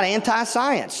 I'm not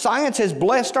anti-science. Science has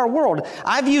blessed our world.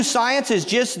 I view science as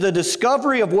just the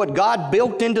discovery of what God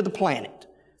built into the planet.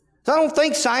 So I don't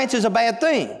think science is a bad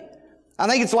thing. I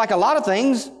think it's like a lot of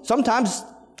things. Sometimes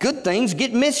good things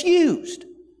get misused.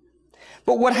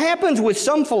 But what happens with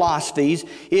some philosophies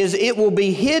is it will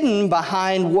be hidden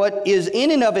behind what is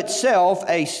in and of itself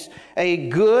a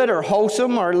good or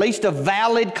wholesome or at least a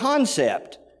valid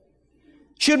concept.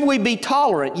 Should we be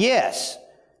tolerant? Yes.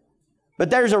 But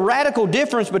there's a radical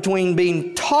difference between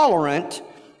being tolerant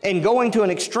and going to an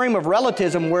extreme of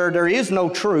relativism where there is no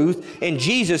truth and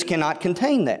Jesus cannot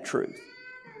contain that truth.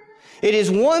 It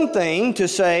is one thing to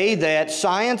say that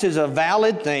science is a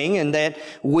valid thing and that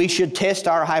we should test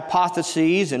our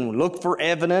hypotheses and look for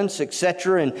evidence,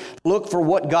 etc., and look for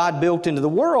what God built into the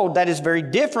world. That is very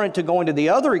different to going to the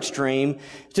other extreme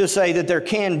to say that there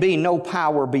can be no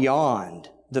power beyond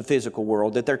the physical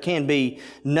world, that there can be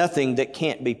nothing that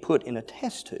can't be put in a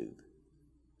test tube.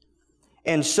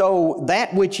 And so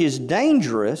that which is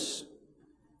dangerous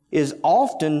is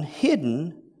often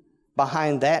hidden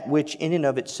behind that which in and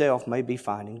of itself may be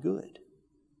fine and good.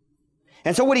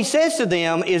 And so what he says to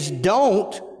them is,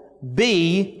 don't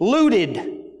be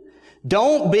looted.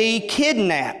 Don't be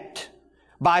kidnapped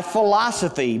by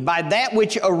philosophy, by that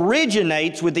which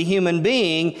originates with the human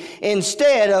being,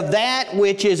 instead of that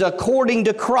which is according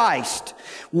to Christ.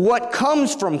 What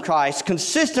comes from Christ,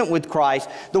 consistent with Christ,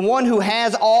 the one who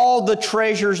has all the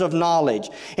treasures of knowledge.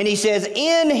 And he says,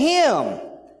 in Him,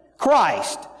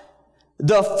 Christ,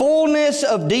 the fullness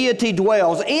of deity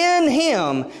dwells. In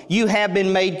Him you have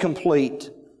been made complete.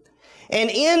 And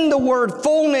in the word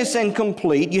fullness and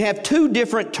complete, you have two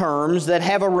different terms that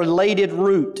have a related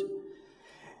root,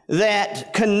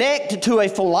 that connect to a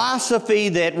philosophy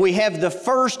that we have the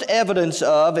first evidence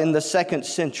of in the 2nd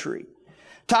century,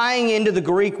 tying into the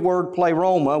Greek word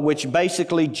pleroma, which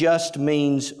basically just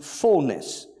means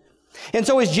fullness. And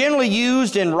so it's generally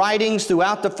used in writings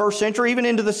throughout the 1st century, even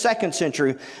into the 2nd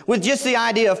century, with just the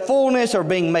idea of fullness or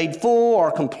being made full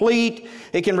or complete.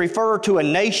 It can refer to a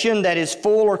nation that is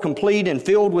full or complete and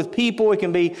filled with people.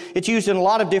 It's used in a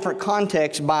lot of different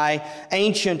contexts by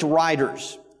ancient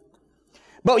writers.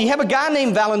 But you have a guy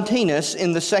named Valentinus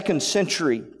in the 2nd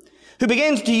century who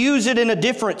begins to use it in a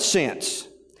different sense.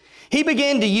 He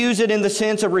began to use it in the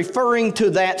sense of referring to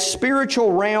that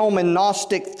spiritual realm in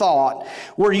Gnostic thought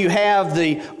where you have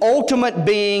the ultimate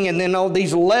being and then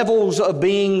these levels of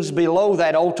beings below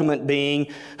that ultimate being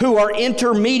who are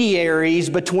intermediaries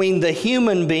between the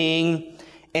human being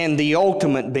and the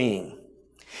ultimate being.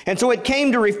 And so it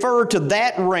came to refer to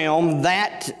that realm,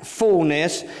 that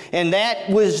fullness, and that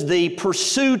was the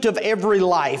pursuit of every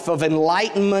life, of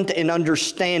enlightenment and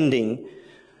understanding,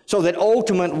 so that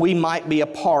ultimately we might be a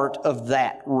part of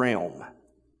that realm.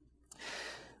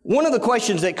 One of the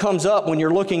questions that comes up when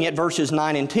you're looking at verses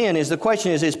 9 and 10 is the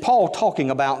question is Paul talking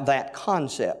about that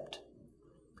concept?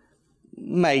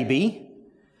 Maybe.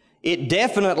 It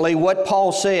definitely, what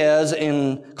Paul says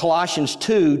in Colossians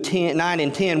 2:9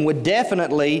 and 10 would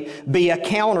definitely be a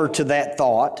counter to that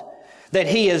thought, that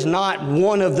he is not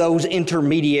one of those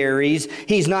intermediaries.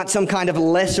 He's not some kind of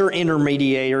lesser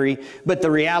intermediary, but the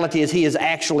reality is he is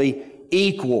actually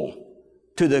equal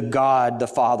to the God, the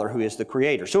Father, who is the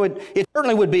Creator. So it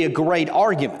certainly would be a great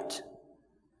argument.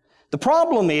 The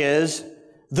problem is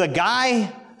the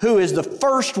guy who is the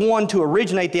first one to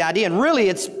originate the idea, and really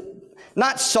it's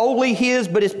not solely his,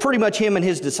 but it's pretty much him and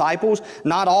his disciples.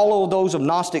 Not all of those of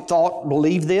Gnostic thought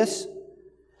believe this.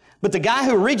 But the guy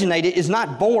who originated is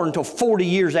not born until 40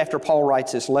 years after Paul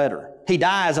writes this letter. He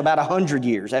dies about 100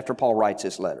 years after Paul writes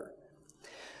this letter.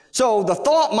 So the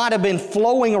thought might have been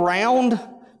flowing around,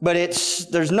 but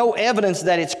there's no evidence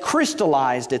that it's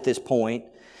crystallized at this point.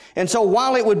 And so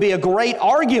while it would be a great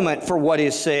argument for what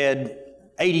is said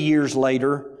 80 years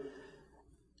later,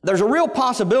 there's a real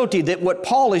possibility that what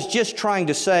Paul is just trying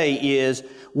to say is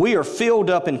we are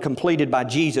filled up and completed by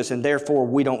Jesus, and therefore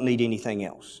we don't need anything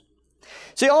else.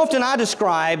 See, often I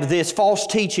describe this false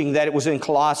teaching that it was in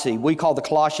Colossae, we call the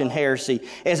Colossian heresy,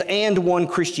 as and one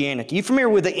Christianity. You familiar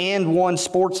with the and one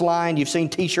sports line? You've seen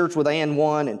t-shirts with and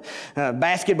one and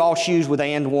basketball shoes with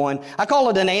and one. I call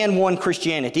it an and one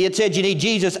Christianity. It said you need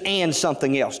Jesus and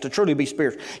something else to truly be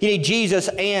spiritual. You need Jesus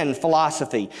and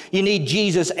philosophy. You need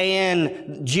Jesus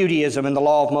and Judaism and the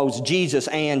law of Moses. Jesus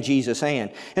and Jesus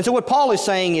and. And so what Paul is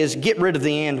saying is get rid of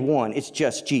the and one. It's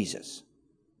just Jesus.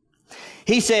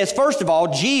 He says, first of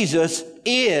all, Jesus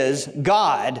is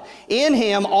God. In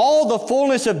Him, all the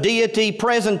fullness of deity,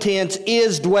 present tense,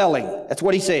 is dwelling. That's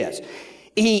what he says.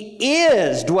 He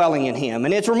is dwelling in Him.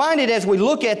 And it's reminded as we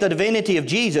look at the divinity of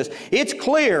Jesus, it's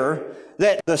clear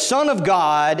that the Son of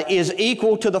God is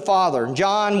equal to the Father.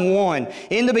 John 1,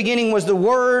 in the beginning was the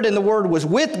Word, and the Word was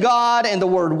with God, and the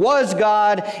Word was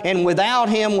God, and without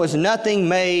Him was nothing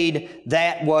made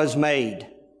that was made.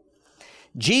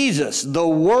 Jesus, the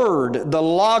Word, the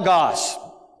Logos,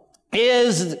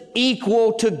 is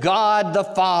equal to God the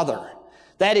Father.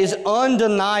 That is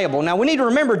undeniable. Now we need to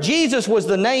remember Jesus was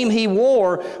the name He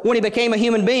wore when He became a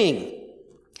human being.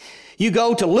 You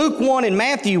go to Luke 1 and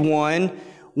Matthew 1,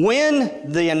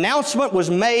 when the announcement was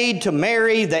made to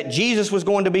Mary that Jesus was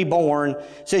going to be born,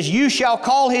 it says, "You shall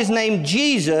call His name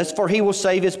Jesus, for He will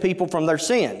save His people from their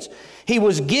sins." He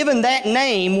was given that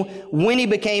name when He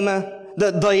became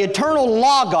the eternal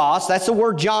Logos. That's the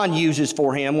word John uses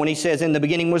for Him when he says, "In the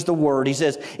beginning was the Word." He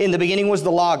says, "In the beginning was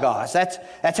the Logos."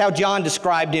 That's how John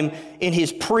described Him in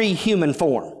His pre-human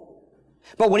form.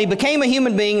 But when He became a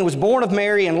human being and was born of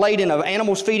Mary and laid in an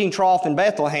animal's feeding trough in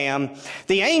Bethlehem,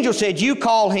 the angel said, "You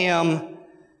call Him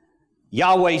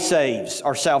Yahweh saves,"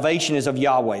 or salvation is of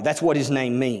Yahweh. That's what His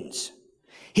name means.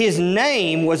 His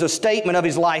name was a statement of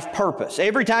His life purpose.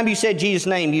 Every time you said Jesus'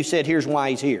 name, you said, here's why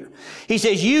He's here. He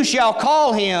says, "You shall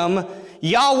call Him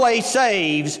Yahweh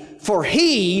saves, for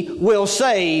He will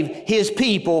save His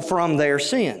people from their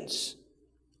sins."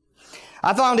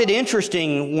 I found it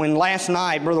interesting when last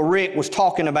night Brother Rick was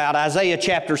talking about Isaiah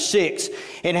chapter 6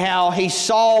 and how he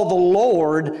saw the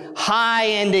Lord high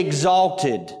and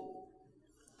exalted.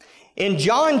 In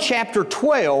John chapter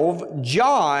 12,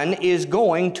 John is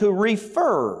going to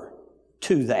refer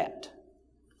to that.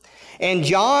 And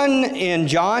in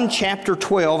John chapter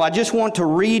 12, I just want to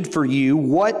read for you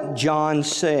what John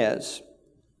says.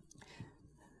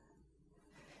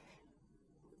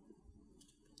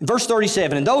 Verse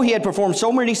 37, "And though He had performed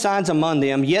so many signs among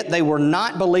them, yet they were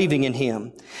not believing in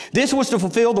Him. This was to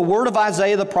fulfill the word of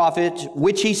Isaiah the prophet,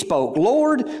 which he spoke.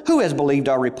 Lord, who has believed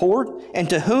our report? And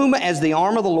to whom has the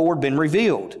arm of the Lord been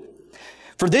revealed?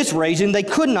 For this reason they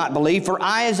could not believe, for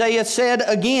Isaiah said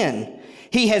again,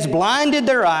 He has blinded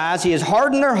their eyes, He has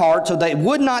hardened their heart, so they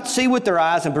would not see with their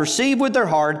eyes and perceive with their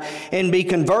heart and be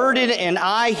converted, and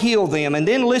I heal them." And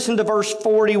then listen to verse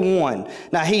 41.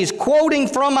 Now he's quoting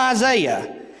from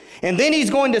Isaiah. And then he's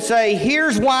going to say,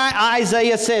 here's why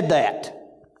Isaiah said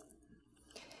that.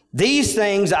 "These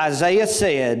things Isaiah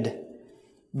said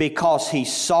because he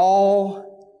saw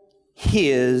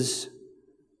His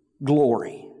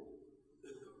glory."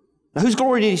 Now, whose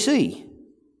glory did he see?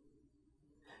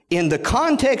 In the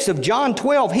context of John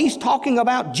 12, he's talking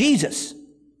about Jesus.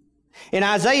 In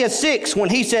Isaiah 6, when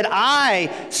he said,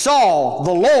 "I saw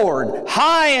the Lord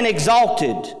high and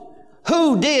exalted,"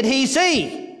 who did he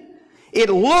see? It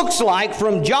looks like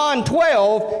from John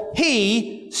 12,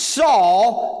 he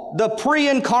saw the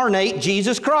pre-incarnate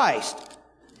Jesus Christ.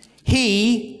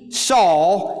 He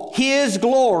saw His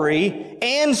glory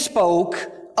and spoke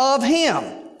of Him.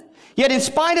 Yet in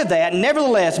spite of that,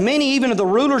 nevertheless, many even of the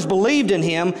rulers believed in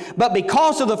Him, but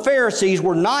because of the Pharisees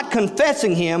were not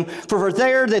confessing Him, for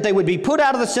fear that they would be put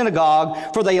out of the synagogue,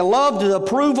 for they loved the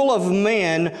approval of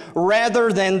men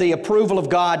rather than the approval of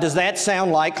God. Does that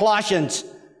sound like Colossians?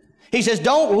 He says,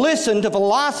 don't listen to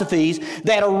philosophies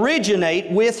that originate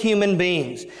with human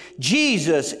beings.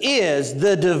 Jesus is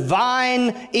the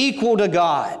divine equal to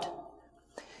God.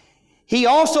 He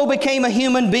also became a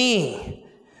human being.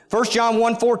 1 John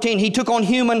 1:14, He took on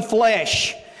human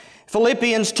flesh.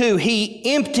 Philippians 2, He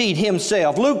emptied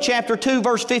Himself. Luke chapter 2,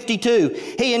 verse 52,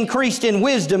 He increased in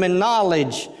wisdom and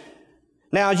knowledge.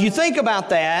 Now, as you think about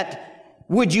that,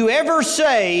 would you ever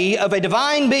say of a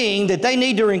divine being that they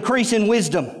need to increase in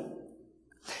wisdom?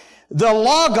 The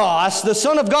Logos, the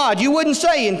Son of God, you wouldn't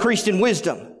say increased in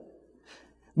wisdom.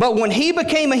 But when He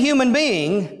became a human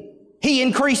being, He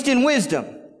increased in wisdom.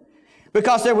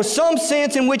 Because there was some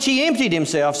sense in which He emptied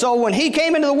Himself. So when He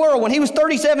came into the world, when He was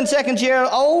 37 seconds years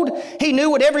old, He knew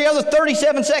what every other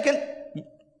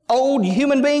 37-second-old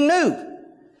human being knew.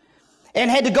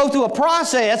 And had to go through a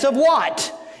process of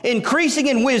what? Increasing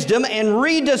in wisdom and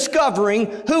rediscovering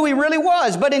who He really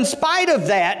was. But in spite of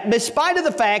that, in spite of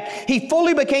the fact He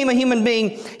fully became a human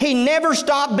being, He never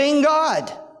stopped being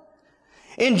God.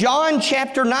 In John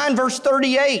chapter 9, verse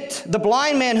 38, the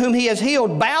blind man whom He has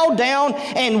healed bowed down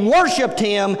and worshiped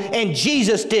Him, and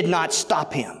Jesus did not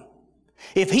stop him.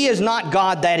 If He is not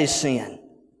God, that is sin.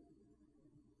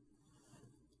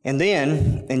 And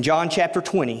then, in John chapter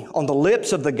 20, on the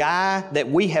lips of the guy that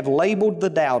we have labeled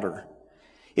the doubter,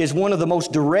 is one of the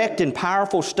most direct and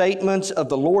powerful statements of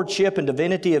the lordship and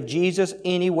divinity of Jesus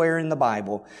anywhere in the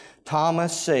Bible.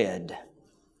 Thomas said,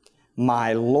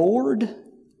 "My Lord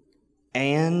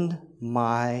and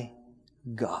my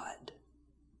God."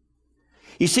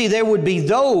 You see, there would be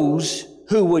those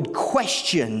who would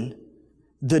question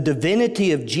the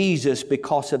divinity of Jesus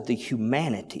because of the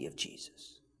humanity of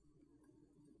Jesus.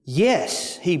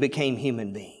 Yes, He became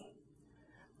human being,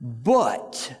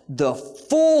 but the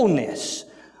fullness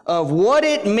of what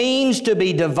it means to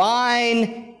be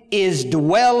divine is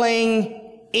dwelling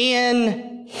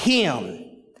in Him.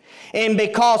 And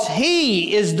because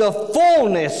He is the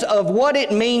fullness of what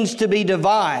it means to be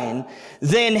divine,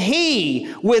 then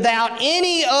He, without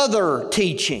any other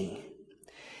teaching,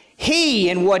 He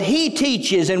and what He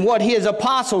teaches and what His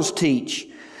apostles teach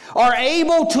are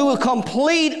able to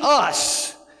complete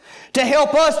us, to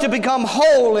help us to become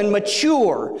whole and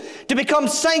mature, to become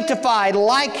sanctified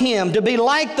like Him, to be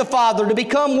like the Father, to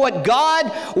become what God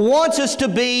wants us to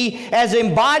be as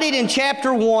embodied in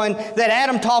chapter 1 that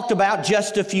Adam talked about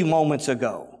just a few moments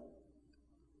ago.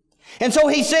 And so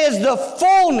he says the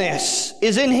fullness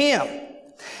is in Him.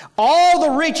 All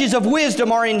the riches of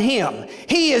wisdom are in Him.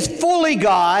 He is fully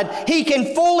God. He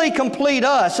can fully complete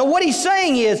us. So what he's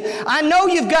saying is, I know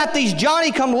you've got these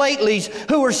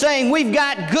Johnny-come-latelys who are saying we've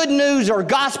got good news or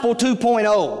gospel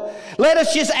 2.0. Let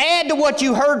us just add to what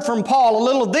you heard from Paul, a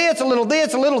little of this, a little of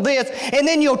this, a little of this, and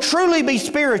then you'll truly be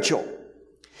spiritual.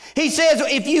 He says,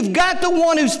 if you've got the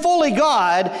one who's fully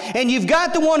God and you've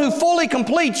got the one who fully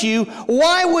completes you,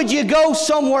 why would you go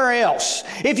somewhere else?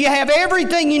 If you have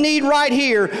everything you need right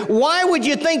here, why would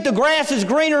you think the grass is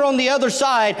greener on the other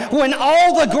side when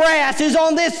all the grass is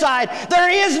on this side? There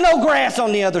is no grass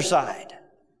on the other side.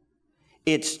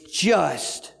 It's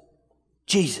just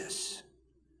Jesus.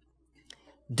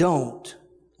 Don't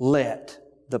let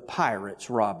the pirates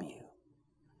rob you.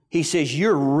 He says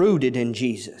you're rooted in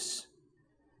Jesus.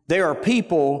 There are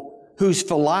people whose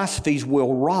philosophies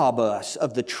will rob us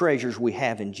of the treasures we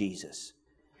have in Jesus.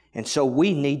 And so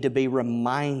we need to be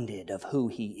reminded of who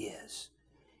He is.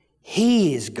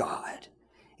 He is God,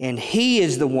 and He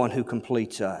is the one who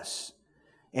completes us,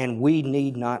 and we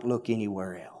need not look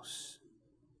anywhere else.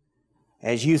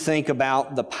 As you think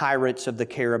about the pirates of the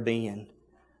Caribbean,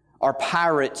 our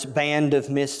pirates' band of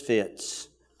misfits,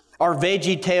 our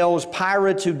VeggieTales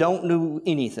pirates who don't know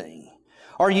anything,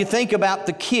 or you think about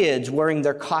the kids wearing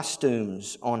their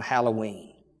costumes on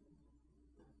Halloween.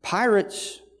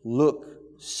 Pirates look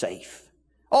safe.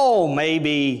 Oh,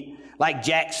 maybe like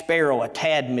Jack Sparrow, a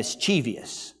tad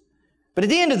mischievous. But at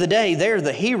the end of the day, they're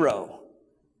the hero.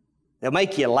 They'll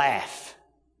make you laugh,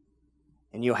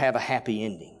 and you'll have a happy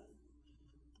ending.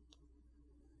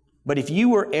 But if you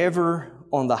were ever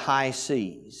on the high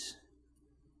seas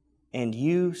and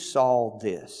you saw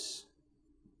this,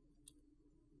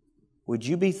 would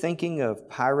you be thinking of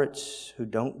pirates who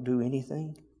don't do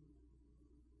anything?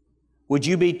 Would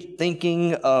you be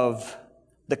thinking of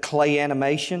the clay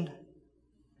animation?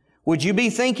 Would you be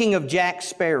thinking of Jack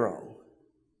Sparrow?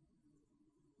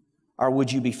 Or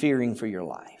would you be fearing for your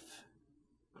life?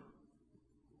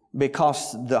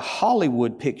 Because the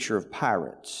Hollywood picture of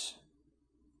pirates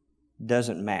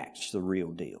doesn't match the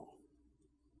real deal.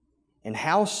 And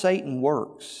how Satan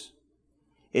works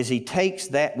is he takes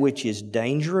that which is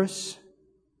dangerous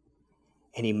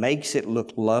and he makes it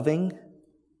look loving.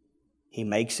 He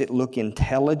makes it look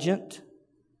intelligent.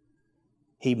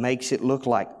 He makes it look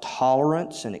like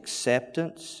tolerance and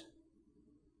acceptance.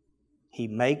 He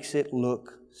makes it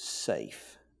look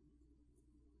safe.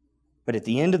 But at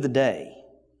the end of the day,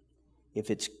 if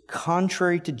it's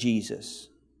contrary to Jesus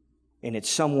and it's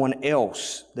someone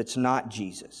else that's not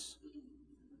Jesus,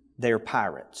 they're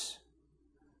pirates.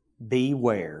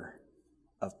 Beware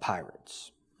of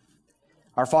pirates.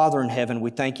 Our Father in heaven, we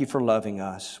thank You for loving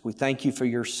us. We thank You for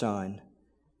Your Son.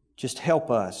 Just help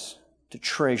us to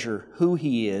treasure who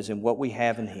He is and what we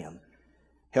have in Him.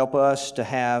 Help us to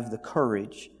have the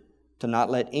courage to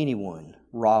not let anyone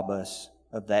rob us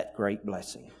of that great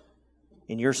blessing.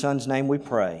 In Your Son's name we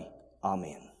pray.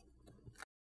 Amen.